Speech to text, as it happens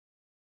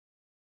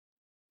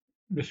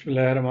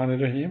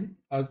बिस्मिल्लाहिर्रहमानिर्रहीम।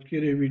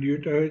 আজকের এই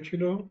ভিডিওটা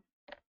হয়েছিল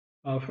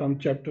from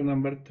chapter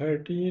number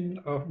 13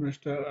 of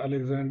Mr.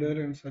 Alexander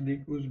and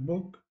Sadiku's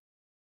book,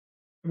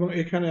 এবং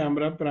এখানে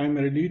আমরা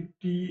primarily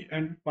T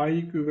and pi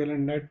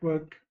equivalent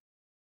network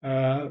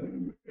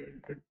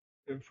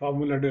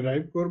formula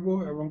derive করব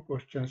এবং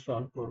question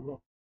solve করব।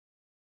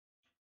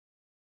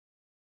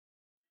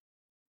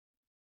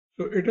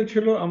 তো এটা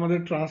ছিল আমাদের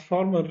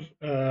ট্রান্সফর্মার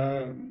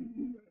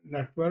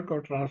নেটওয়ার্ক ও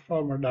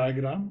ট্রান্সফর্মার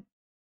ডায়াগ্রাম,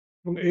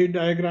 এবং এই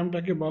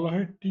ডায়াগ্রামটাকে বলা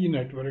হয় টি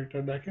নেটওয়ার্ক।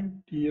 এটা দেখেন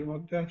টি এর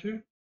মধ্যে আছে,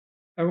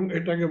 এবং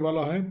এটাকে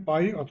বলা হয়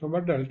পাই অথবা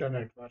delta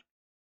network.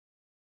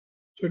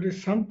 So it is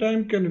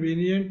sometimes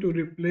convenient to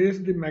replace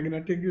the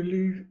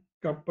magnetically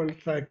coupled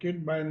circuit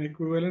by an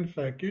equivalent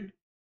circuit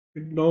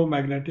with no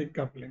magnetic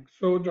coupling.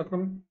 So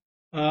যখন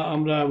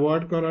আমরা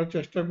অ্যাভয়েড করার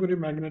চেষ্টা করি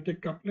ম্যাগনেটিক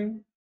কাপলিং,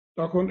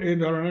 তখন এই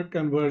ধরনের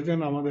কনভার্জন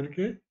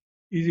আমাদেরকে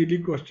ইজিলি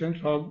কোশ্চেন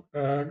সলভ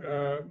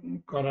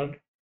করার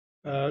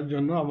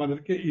জন্য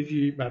আমাদেরকে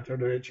ইজি মেথড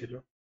হয়েছিল।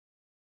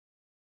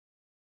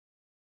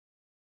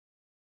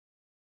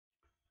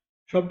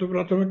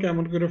 প্রথমে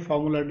কেমন করে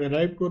ফর্মুলা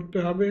ডেরাইভ করতে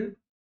হবে,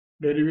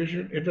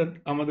 ডেরিভেশন, এটা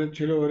আমাদের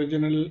ছিল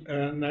অরিজিনাল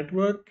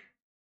নেটওয়ার্ক,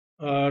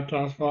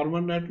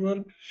 ট্রান্সফর্মার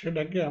নেটওয়ার্ক।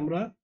 সেটাকে আমরা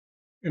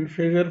ইন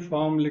ফেজার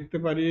ফর্ম লিখতে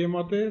পারি এই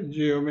মতে,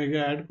 যে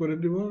ওমেগা অ্যাড করে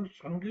দিব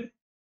সঙ্গে,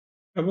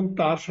 এবং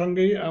তার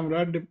সঙ্গেই আমরা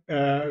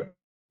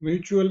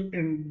mutual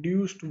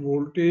induced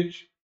voltage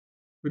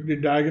with the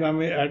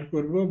ডায়াগ্রামে অ্যাড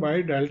করব by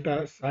delta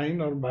sign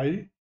or by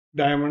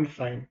diamond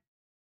sign.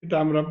 এটা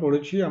আমরা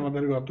পড়েছি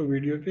আমাদের গত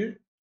ভিডিওতে।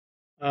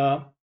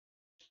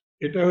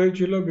 এটা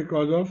হয়েছিল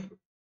because of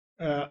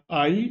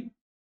I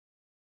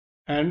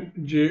and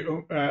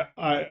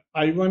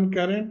I1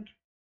 current.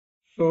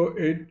 So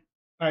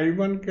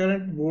I1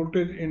 current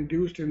voltage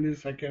induced in the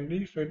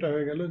secondary, so এটা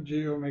হয়ে গেল j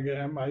omega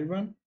m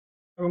I1,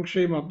 এবং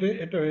সেই মতে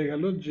এটা হয়ে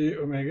গেল j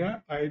omega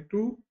I2,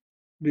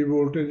 the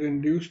voltage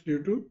induced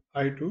due to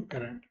I2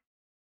 current.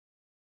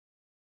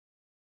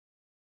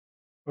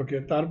 ওকে,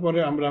 তারপরে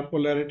আমরা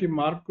পোলারিটি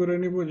মার্ক করে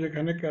নিব,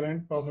 যেখানে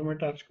কারেন্ট প্রথমে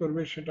টাচ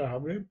করবে সেটা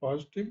হবে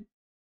পজিটিভ।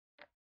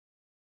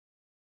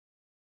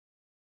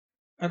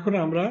 এখন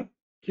আমরা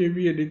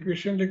কেভিএল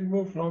ইকুয়েশন লিখবো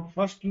ফ্রম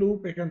ফার্স্ট লুপ।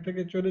 এখান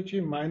থেকে চলেছি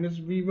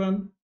 -v1,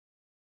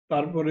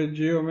 তারপরে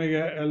জে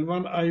ওমেগা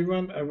L1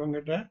 I1, এবং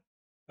এটা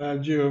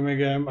J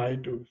omega m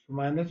I2,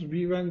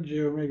 -v1 J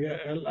omega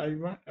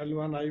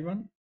L1 I1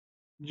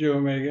 J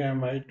omega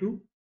m I2।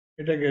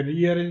 এটাকে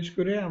রিঅ্যারেঞ্জ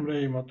করে আমরা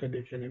এই মতে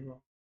লিখে নিব।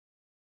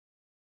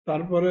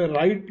 তারপরে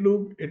রাইট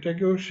লুপ,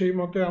 এটাকেও সেই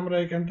মতে আমরা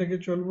এখান থেকে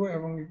চলবো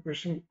এবং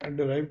ইকুয়েশন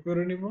ডেরাইভ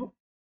করে নিব,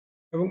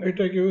 এবং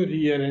এটাকেও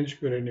রিঅ্যারেঞ্জ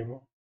করে নিব।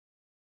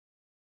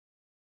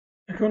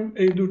 এখন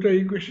এই দুটো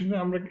ইকুয়েশনে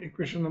আমরা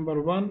ইকুয়েশন নাম্বার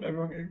 1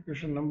 এবং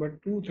ইকুয়েশন নাম্বার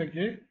 2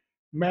 থেকে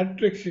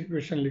ম্যাট্রিক্স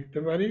ইকুয়েশন লিখতে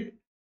পারি।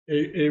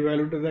 এই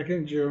ভ্যালুটা দেখেন,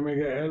 জে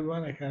ওমেগা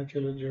L1 এখানে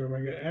ছিল জে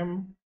ওমেগা m,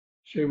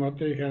 সেই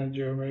মতে এখানে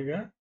জে ওমেগা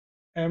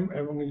m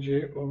এবং জে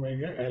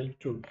ওমেগা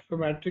L2। তো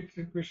ম্যাট্রিক্স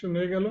ইকুয়েশন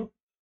হয়ে গেল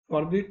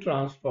for the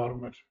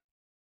transformer.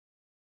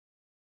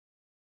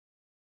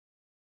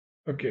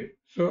 Okay,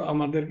 so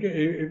আমাদেরকে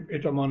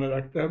এটা মনে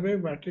রাখতে হবে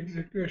ম্যাট্রিক্স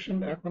ইকুয়েশন।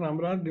 এখন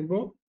আমরা দেব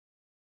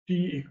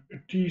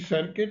টি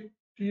সার্কিট।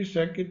 টি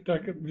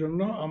সার্কিটটার জন্য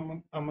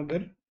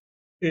আমাদের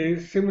এই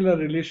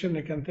সিমিলার রিলেশন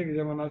এখান থেকে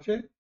যেমন আছে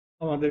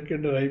আমাদেরকে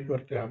ডেরাইভ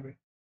করতে হবে।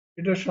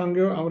 এটার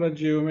সঙ্গেও আমরা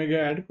জে ওমেগা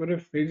অ্যাড করে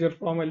ফেজার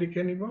ফর্মে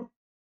লিখে নিব।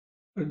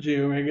 জে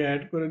ওমেগা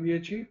অ্যাড করে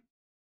দিয়েছি,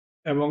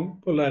 এবং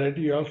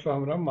পোলারিটি অলসো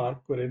আমরা মার্ক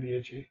করে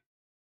দিয়েছি।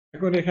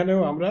 এখন এখানেও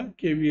আমরা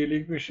কেভিএল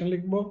ইকুয়েশন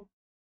লিখব।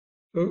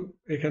 তো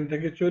এখান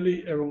থেকে চলি,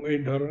 এবং এই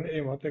ধরনের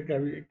এই মতে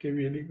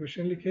কেভিএল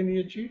ইকুয়েশন লিখে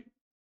নিয়েছি,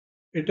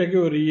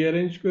 এটাকেও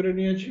রিঅ্যারেঞ্জ করে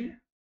নিয়েছি,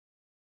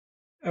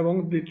 এবং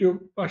দ্বিতীয়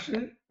পাশে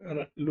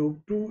লুপ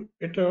 2,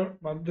 এটার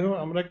মাধ্যমেও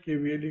আমরা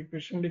কেভিএল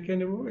ইকুয়েশন লিখে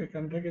নেব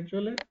এখান থেকে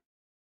চলে,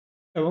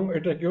 এবং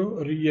এটাকেও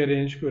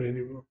রিঅ্যারেঞ্জ করে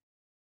দিব।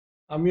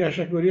 আমি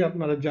আশা করি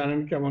আপনারা জানেন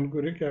কেমন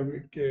করে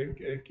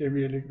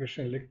কেভিএল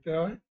ইকুয়েশন লিখতে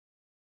হয়।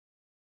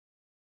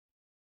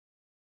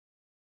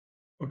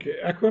 ওকে,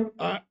 এখন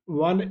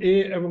 1a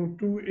এবং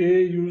 2a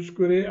ইউজ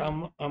করে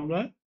আমরা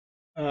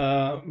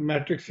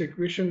ম্যাট্রিক্স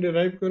ইকুয়েশন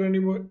ডেরাইভ করে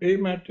নিব। এই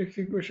ম্যাট্রিক্স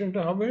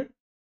ইকুয়েশনটা হবে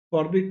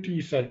ফর দি টি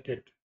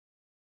সার্কিট।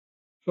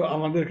 তো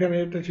আমাদের এখানে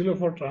এটা ছিল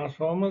ফর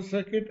ট্রান্সফর্মার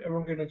সার্কিট,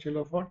 এবং এটা ছিল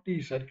ফর টি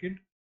সার্কিট।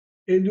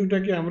 এই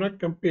দুটাকে আমরা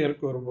কম্পেয়ার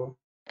করব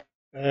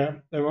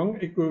এবং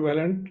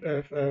ইকুইভ্যালেন্ট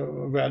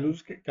ভ্যালুজ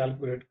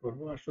ক্যালকুলেট করব।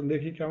 আসলে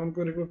দেখি কেমন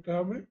করে করতে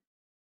হবে।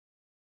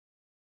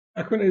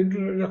 এখন এই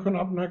দুটো যখন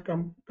আপনারা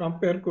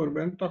কম্পেয়ার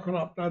করবেন, তখন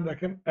আপনারা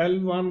দেখেন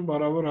L1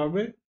 বরাবর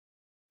হবে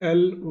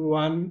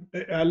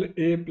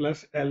LA প্লাস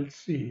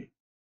LC,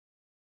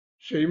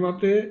 সেই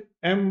মতে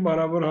M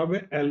বরাবর হবে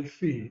LC,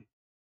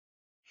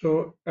 সো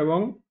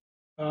এবং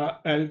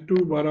L2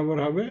 বরাবর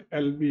হবে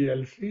LB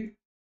LC,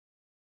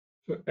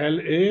 so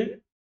LA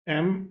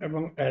M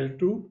এবং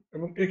L2,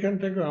 এবং এখান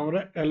থেকে আমরা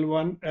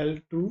L1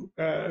 L2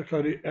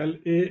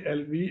 LA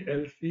LB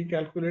LC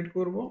calculate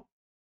করব।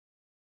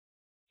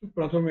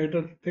 প্রথমে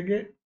এটা থেকে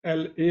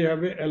LA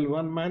হবে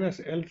L1 মাইনাস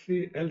LC,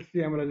 LC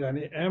আমরা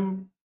জানি M,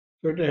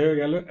 তো এটা হয়ে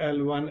গেল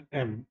L1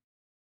 M,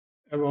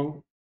 এবং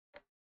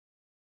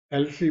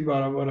এলসি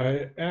বরাবর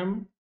হয় এম।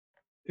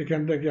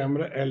 এখান থেকে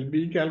আমরা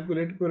এলবি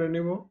ক্যালকুলেট করে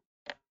নেব।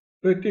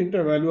 তো এই তিনটা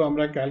ভ্যালু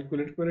আমরা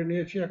ক্যালকুলেট করে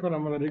নিয়েছি। এখন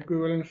আমাদের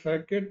ইকুইভ্যালেন্ট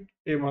সার্কিট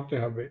এই মতে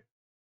হবে।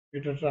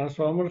 এটা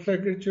ট্রান্সফর্মার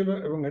সার্কিট ছিল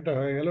এবং এটা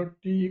হয়ে গেল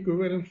টি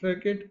ইকুইভ্যালেন্ট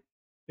সার্কিট।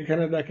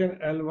 এখানে দেখেন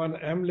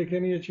L1M লিখে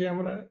নিয়েছি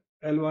আমরা,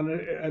 L1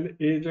 এর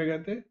এ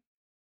জায়গাতে,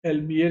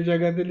 LB এর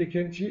জায়গাতে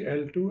লিখেছি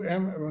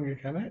L2M এবং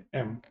এখানে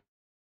M।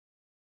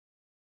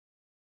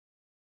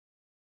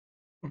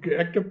 ওকে,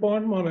 একটা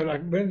পয়েন্ট মনে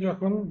রাখবেন,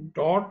 যখন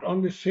dot on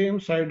the same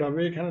side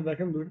হবে, এখানে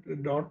দেখেন দুটো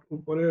ডট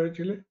উপরে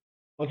হয়েছিল,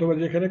 অথবা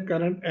যেখানে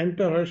কারেন্ট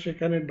এন্টার হয়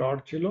সেখানে ডট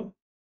ছিল,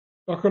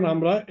 তখন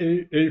আমরা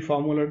এই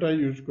ফর্মুলাটা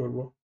ইউজ করব।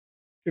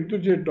 কিন্তু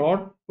যে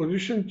ডট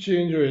পজিশন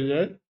চেঞ্জ হয়ে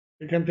যায়,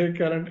 এখান থেকে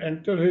কারেন্ট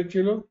এন্টার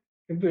হয়েছিল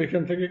কিন্তু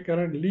এখান থেকে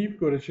কারেন্ট লিভ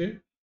করেছে,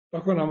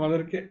 তখন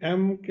আমাদেরকে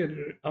এম কে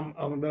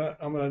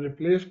আমরা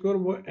রিপ্লেস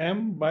করব এম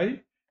বাই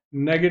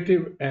নেগেটিভ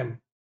এম।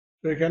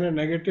 তো এখানে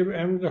নেগেটিভ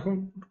এম যখন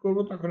পুট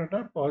করবো তখন এটা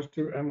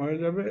পজিটিভ এম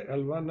হয়ে যাবে,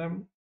 L1M।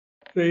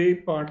 তো এই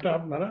পয়েন্টটা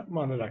আপনারা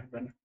মনে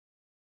রাখবেন।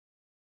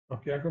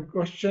 ওকে, এখন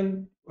কোশ্চেন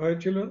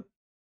হয়েছিল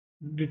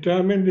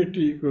determine the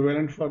T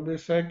equivalent for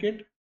this circuit.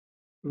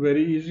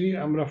 Very easy,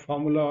 আমরা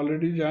ফর্মুলা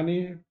অলরেডি জানি।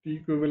 টি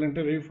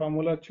ইকুইভ্যালেন্টের এই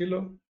ফর্মুলা ছিল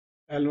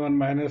L1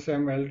 minus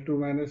M, L2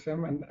 minus M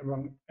এবং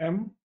এম।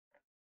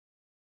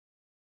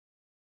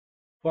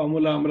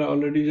 ফর্মুলা আমরা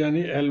অলরেডি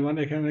জানি। L1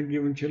 এখানে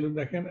গিভেন ছিল,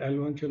 দেখেন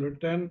L1 ছিল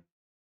 10,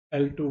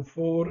 L2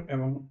 4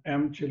 এবং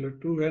M ছিল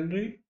 2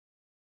 হেনরি।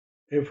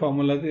 এই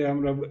ফর্মুলাতে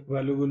আমরা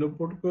ভ্যালুগুলো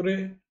পুট করে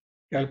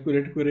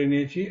ক্যালকুলেট করে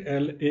নিয়েছি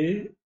LA,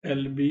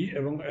 LB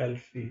এবং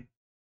LC।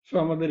 সো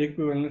আমাদের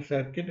ইকুইভ্যালেন্ট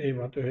সার্কিট এই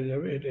মতো হয়ে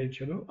যাবে। এটাই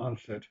ছিল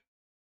আনসার।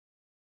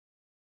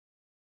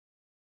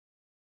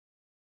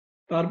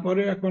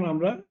 তারপরে এখন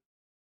আমরা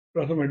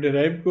প্রথমে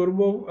ডেরাইভ করব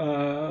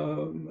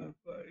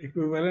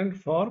ইকুইভ্যালেন্ট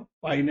ফর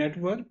পাই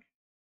নেটওয়ার্ক।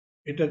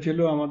 এটা ছিল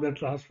আমাদের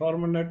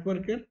ট্রান্সফর্মার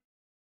নেটওয়ার্কের।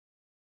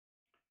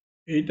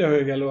 এইটা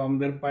হয়ে গেল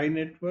আমাদের পাই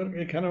নেটওয়ার্ক।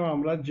 এখানেও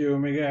আমরা জে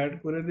ওমেগা অ্যাড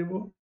করে দিব,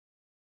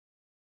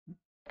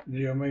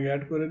 জে ওমেগা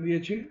অ্যাড করে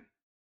দিয়েছি।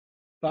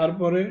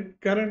 তারপরে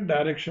কারেন্ট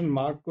ডাইরেকশন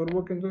মার্ক করব,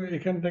 কিন্তু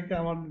এখান থেকে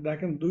আমাদের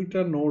দেখেন দুইটা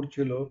নোড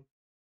ছিল,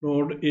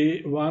 নোড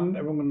A1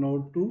 এবং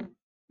নোড 2।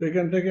 তো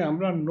এখান থেকে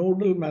আমরা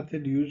নোডাল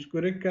মেথড ইউজ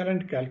করে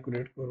কারেন্ট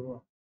ক্যালকুলেট করব।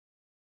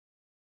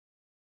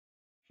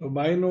 তো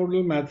বাই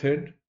নোডাল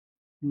মেথড,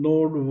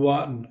 নোড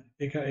 1,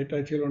 এখানে এটা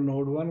ছিল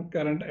নোড 1,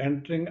 কারেন্ট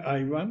এন্টারিং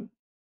I1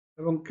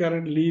 এবং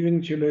কারেন্ট লিভিং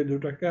ছিল এই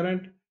দুটো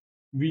current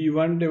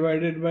V1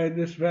 divided by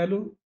this value,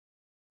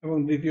 এবং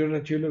দ্বিতীয়টা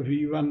ছিল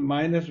V1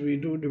 minus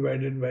V2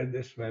 divided by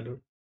this value.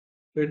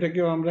 তো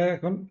এটাকেও আমরা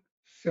এখন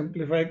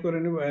সিম্পলিফাই করে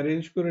নিব,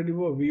 অ্যারেঞ্জ করে নিব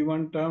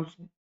V1 terms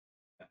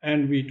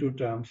and V2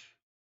 terms.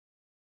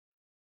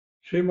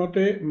 সেই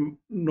মতে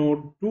নোড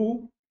 2,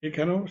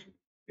 এখানেও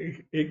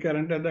এই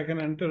কারেন্টটা দেখেন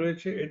এন্টার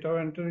হয়েছে, এটাও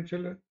এন্টার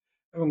হয়েছিল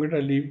এবং এটা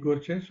লিভ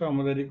করছে। সো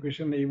আমাদের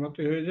ইকুয়েশন এই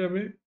মতোই হয়ে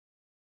যাবে।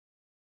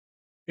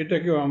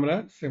 এটাকেও আমরা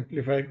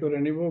সিম্পলিফাই করে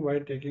নিব by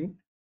taking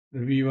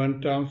V1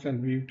 terms and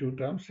V2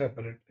 terms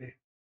separately.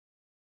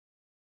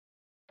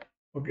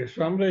 Okay, so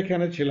আমরা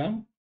এখানে ছিলাম।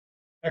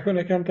 এখন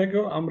এখান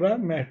থেকেও আমরা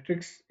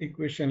ম্যাট্রিক্স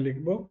ইকুয়েশন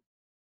লিখব।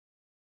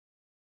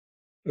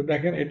 তো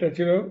দেখেন এটা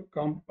ছিল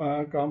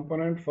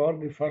component for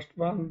the first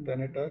one, দেন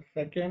এটা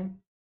সেকেন্ড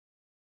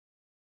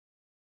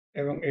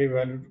এবং এই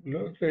ভ্যালুগুলো।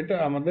 তো এটা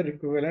আমাদের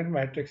ইকুইভ্যালেন্ট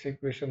ম্যাট্রিক্স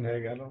ইকুয়েশন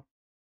হয়ে গেল।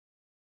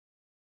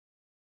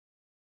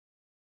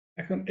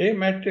 এখন এই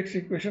ম্যাট্রিক্স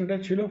ইকুয়েশনটা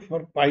ছিল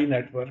ফর পাই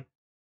নেটওয়ার্ক।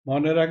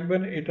 মনে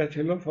রাখবেন এটা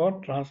ছিল ফর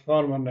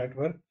ট্রান্সফর্মার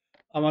নেটওয়ার্ক।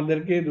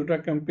 আমাদেরকে এই দুটা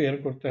কম্পেয়ার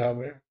করতে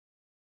হবে।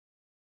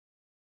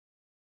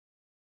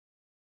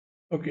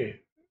 ওকে,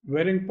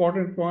 very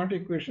important point,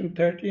 equation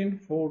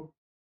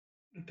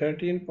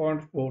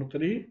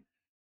 13.43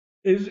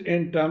 is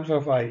in terms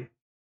of I.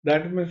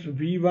 That means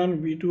V1,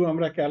 V2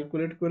 আমরা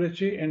ক্যালকুলেট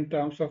করেছি in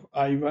terms of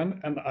I1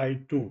 and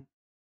I2.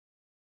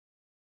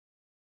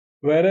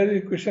 Whereas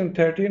equation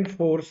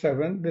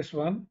 13.47, this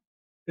one,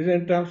 is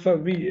in terms of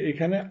V.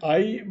 এখানে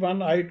I1,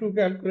 I2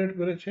 calculate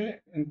করেছে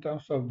in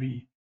terms of V.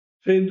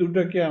 সেই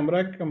দুটোকে আমরা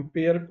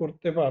compare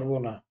করতে পারবো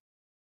না।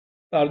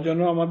 তার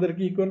জন্য আমাদের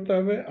কি করতে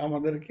হবে?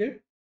 আমাদেরকে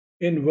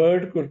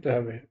ইনভার্ট করতে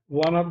হবে,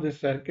 one of this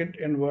circuit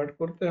invert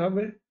করতে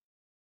হবে,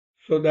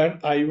 সো দ্যাট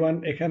I1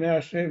 এখানে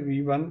আসে,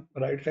 V1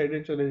 রাইট সাইডে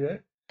চলে যায়।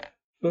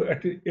 So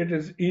it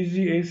is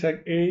easy.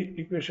 এই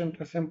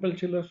ইকুয়েশনটা সিম্পল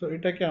ছিল, সো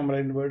এটাকে আমরা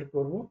ইনভার্ট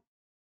করব।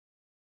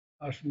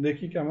 আসুন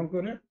দেখি কেমন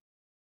করে।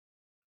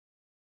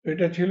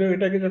 এটা ছিল,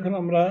 এটাকে যখন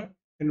আমরা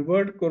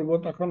ইনভার্ট করব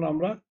তখন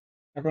আমরা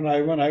এখন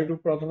I1, I2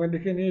 প্রথমে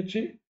লিখে নিয়েছি,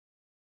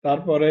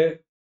 তারপরে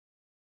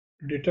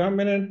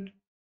ডিটারমিনেন্ট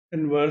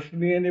ইনভার্স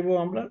নিয়ে নেব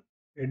আমরা।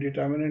 এই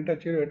ডিটারমিনেন্টটা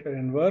ছিল এটার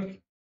ইনভার্স,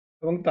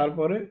 এবং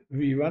তারপরে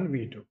V1,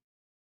 V2।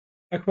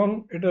 এখন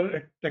এটার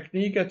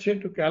টেকনিক আছে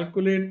to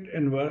calculate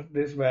inverse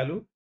this value.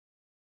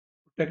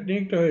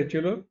 টেকনিকটা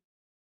হয়েছিল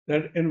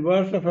that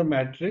inverse of a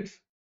matrix,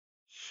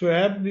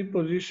 swap the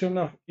position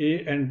of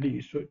A and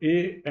D. So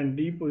A and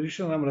D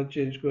position আমরা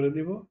চেঞ্জ করে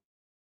দিব,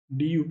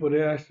 D উপরে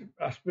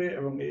আসবে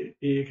এবং A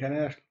এখানে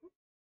আসলো।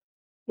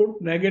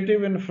 put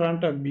negative in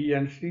front of B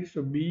and C, so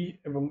B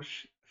এবং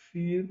C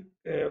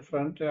এর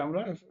ফ্রন্টে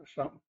আমরা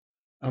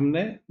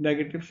সামনে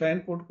নেগেটিভ সাইন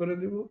পুট করে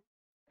দিব,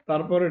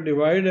 তারপরে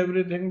divide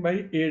everything by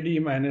AD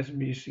minus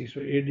BC, so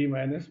AD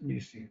minus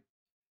BC।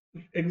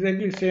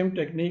 Exactly same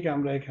technique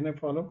আমরা এখানে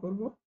ফলো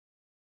করব।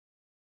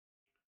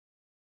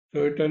 তো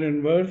এটার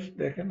ইনভার্স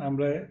দেখেন,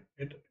 আমরা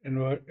এটা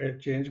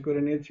চেঞ্জ করে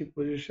নিয়েছি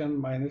পজিশন,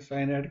 মাইনাস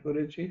সাইন অ্যাড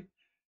করেছি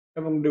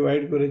এবং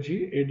ডিভাইড করেছি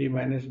AD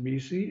মাইনাস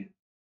BC।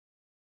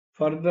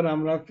 ফার্দার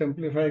আমরা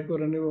সিম্পলিফাই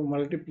করে নেব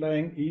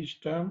মাল্টিপ্লাইং ইচ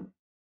টার্ম,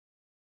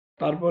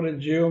 তারপরে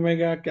জে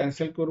ওমেগা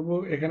ক্যান্সেল করব।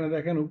 এখানে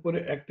দেখেন উপরে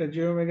একটা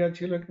জে ওমেগা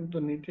ছিল কিন্তু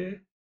নিচে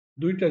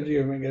দুইটা জে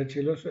ওমেগা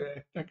ছিল, সো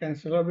একটা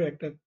ক্যান্সেল হবে,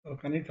 একটা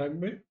ওখানেই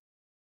থাকবে।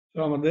 তো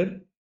আমাদের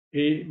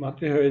এই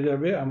মাত্রে হয়ে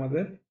যাবে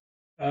আমাদের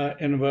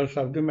inverse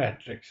of the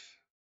matrix.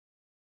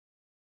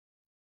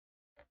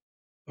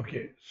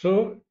 Okay, so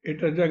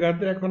এটার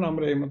জায়গাতে এখন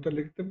আমরা এই মতো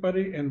লিখতে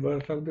পারি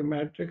ইনভার্স অফ দ্য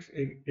ম্যাট্রিক্স,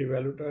 এই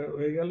ভ্যালুটা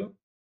হয়ে গেল।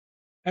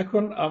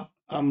 এখন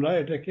আমরা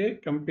এটাকে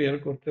কম্পেয়ার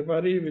করতে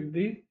পারি with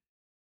the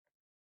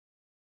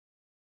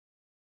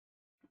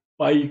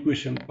pi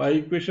equation. Pi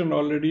equation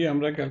already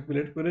আমরা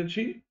ক্যালকুলেট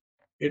করেছি,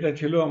 এটা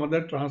ছিল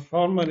আমাদের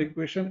transformer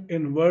equation,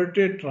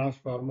 inverted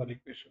transformer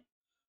equation.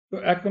 তো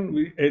এখন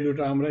এই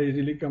দুটো আমরা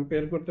ইজিলি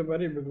কম্পেয়ার করতে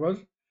পারি, বিকজ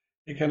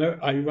এখানে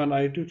I1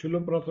 I2 ছিল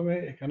প্রথমে,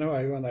 এখানেও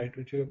I1 I2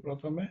 ছিল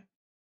প্রথমে।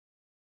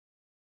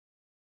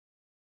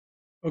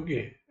 ওকে,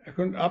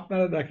 এখন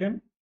আপনারা দেখেন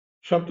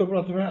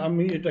প্রথমে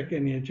আমি এটাকে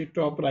নিয়েছি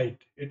টপ রাইট,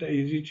 এটা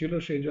ইজি ছিল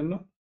সেই জন্য।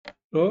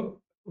 তো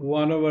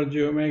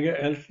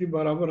 1/j⍵LC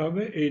বরাবর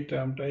হবে এই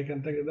টার্মটা, এখান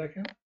থেকে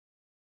দেখেন,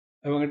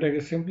 এবং এটাকে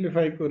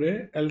সিম্পলিফাই করে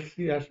LC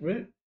আসবে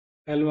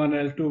L1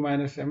 L2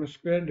 minus m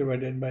square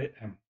divided by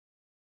m।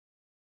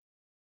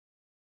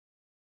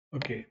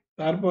 ওকে,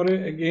 তারপরে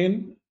এগেইন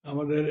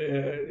আমাদের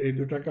এই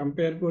দুটা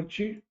কম্পেয়ার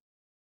করছি।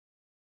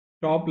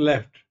 টপ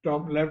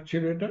লেফট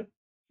ছিল এটা,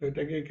 তো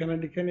এটাকে এখানে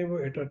লিখে নিব,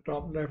 এটা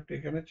টপ লেফট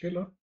এখানে ছিল,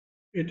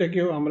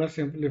 এটাকেও আমরা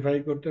সিম্পলিফাই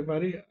করতে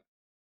পারি।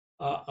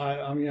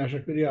 আমি আশা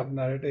করি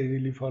আপনারা এটা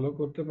ইজিলি ফলো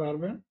করতে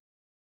পারবেন।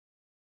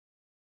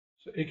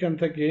 এখান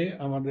থেকে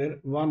আমাদের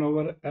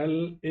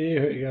 1/LA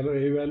হয়ে গেল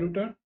এই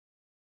ভ্যালুটা,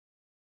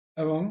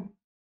 এবং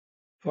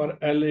ফর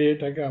LA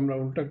এটাকে আমরা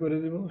উল্টা করে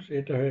দিব,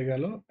 সেটা হয়ে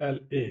গেল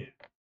LA।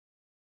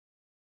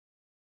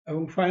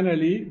 এবং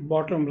ফাইনালি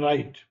বটম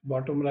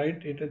রাইট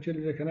এটা ছিল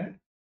যেখানে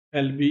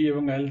LB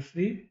এবং LC,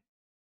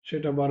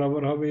 সেটা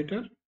বরাবর হবে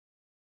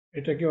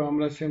এটাকেও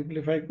আমরা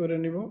সিম্পলিফাই করে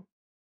নিব,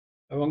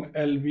 এবং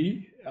LB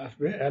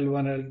আসবে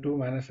L1 L2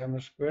 minus m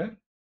square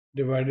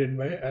divided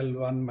by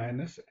L1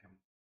 minus m।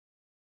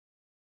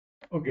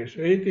 Okay, so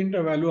এই তিনটা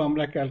ভ্যালু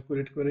আমরা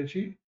ক্যালকুলেট করেছি,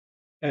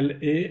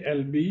 LA,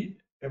 LB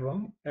এবং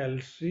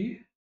LC।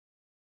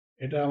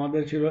 এটা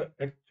আমাদের ছিল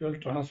অ্যাকচুয়াল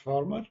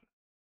ট্রান্সফর্মার,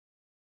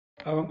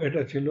 এবং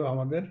এটা ছিল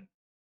আমাদের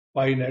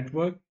পাই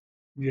নেটওয়ার্ক,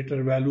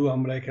 যেটার ভ্যালু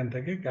আমরা এখান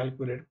থেকে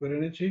ক্যালকুলেট করে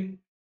নিয়েছি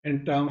in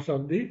terms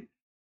of the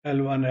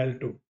L1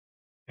 L2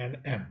 and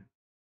m।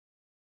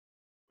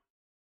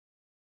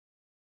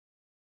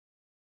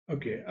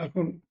 ওকে,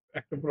 এখন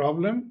একটা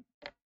problem,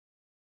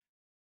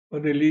 for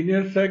the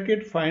linear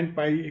circuit find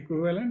pi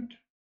equivalent।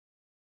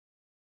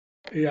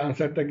 এই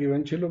আনসারটা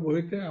গিভেন ছিল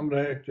বইতে, আমরা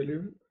অ্যাকচুয়ালি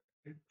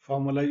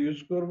ফর্মুলা ইউজ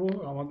করব।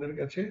 আমাদের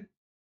কাছে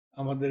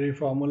আমাদের এই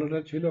ফর্মুলাটা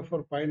ছিল ফর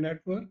পাই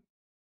নেটওয়ার্ক।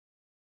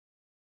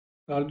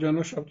 তার জন্য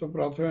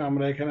প্রথমে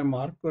আমরা এখানে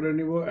মার্ক করে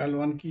নিব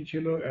L1 কি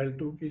ছিল,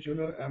 L2 কি ছিল,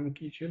 M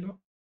কি ছিল।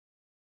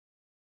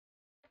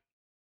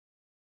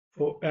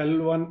 তো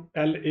L1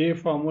 LA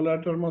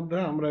ফর্মুলাটার মধ্যে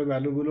আমরা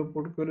ভ্যালুগুলো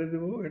পুট করে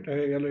দিব, এটা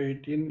হয়ে গেল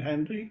 18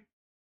 হেনরি।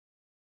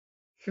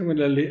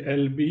 সিমিলারলি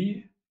LB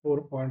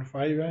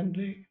 4.5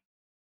 হেনরি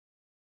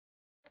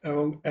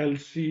এবং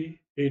LC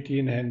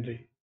 18 হেনরি।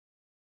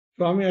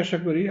 তো আমি আশা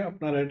করি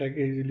আপনারা এটাকে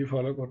ইজিলি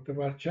ফলো করতে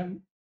পারছেন।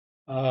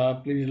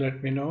 Please let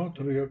me no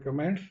through your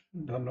comments.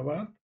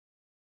 ধন্যবাদ।